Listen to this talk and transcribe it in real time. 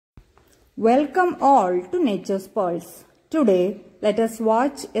Welcome all to Nature's Pearls. Today, let us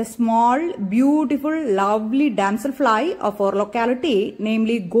watch a small, beautiful, lovely damselfly of our locality,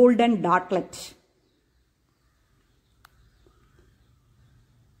 namely golden dartlet.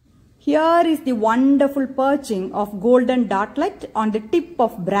 Here is the wonderful perching of golden dartlet on the tip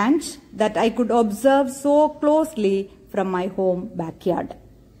of branch that I could observe so closely from my home backyard.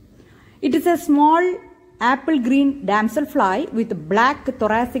 It is a small apple green damselfly with black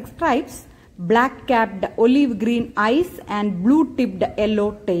thoracic stripes, black capped olive green eyes and blue tipped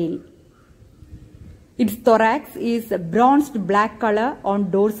yellow tail. Its thorax is bronzed black color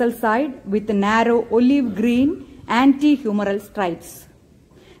on dorsal side with narrow olive green anti-humeral stripes.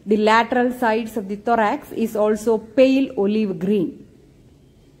 The lateral sides of the thorax is also pale olive green.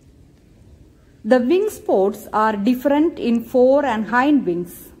 The wing spots are different in fore and hind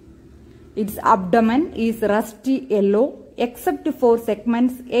wings. Its abdomen is rusty yellow except for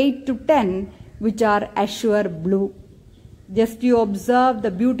segments 8 to 10 which are azure blue. Just you observe the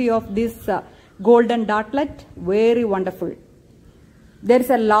beauty of this golden dartlet, very wonderful. There is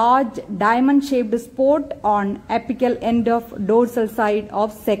a large diamond shaped spot on apical end of dorsal side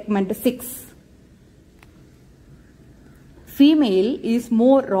of segment 6. Female is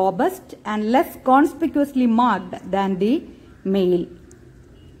more robust and less conspicuously marked than the male.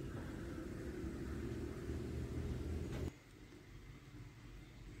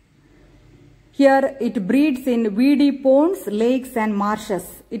 Here it breeds in weedy ponds, lakes and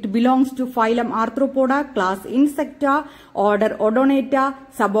marshes. It belongs to phylum Arthropoda, class Insecta, order Odonata,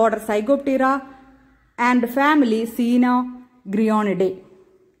 suborder Zygoptera and family Cynogryonidae.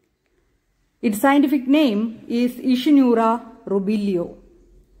 Its scientific name is Ischnura rubilio.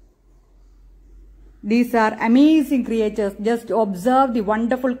 These are amazing creatures. Just observe the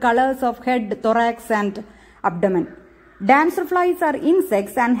wonderful colors of head, thorax and abdomen. Damselflies are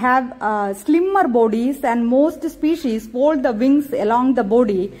insects and have slimmer bodies, and most species fold the wings along the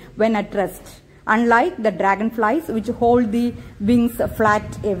body when at rest, unlike the dragonflies which hold the wings flat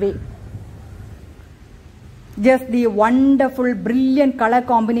away. Just the wonderful brilliant color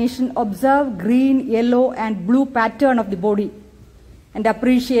combination. Observe green, yellow and blue pattern of the body and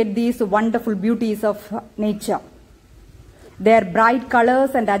appreciate these wonderful beauties of nature. Their bright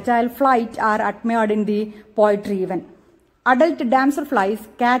colors and agile flight are admired in the poetry even. Adult damselflies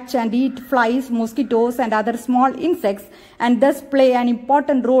catch and eat flies, mosquitoes and other small insects and thus play an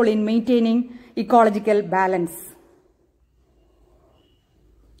important role in maintaining ecological balance.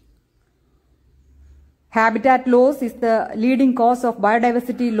 Habitat loss is the leading cause of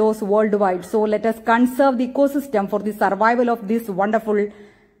biodiversity loss worldwide. So let us conserve the ecosystem for the survival of this wonderful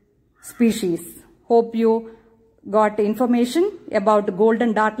species. Hope you got information about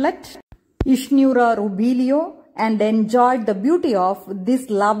golden dartlet, Ischnura rubilio, and enjoyed the beauty of this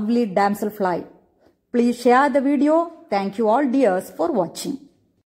lovely damselfly. Please share the video. Thank you all dears for watching.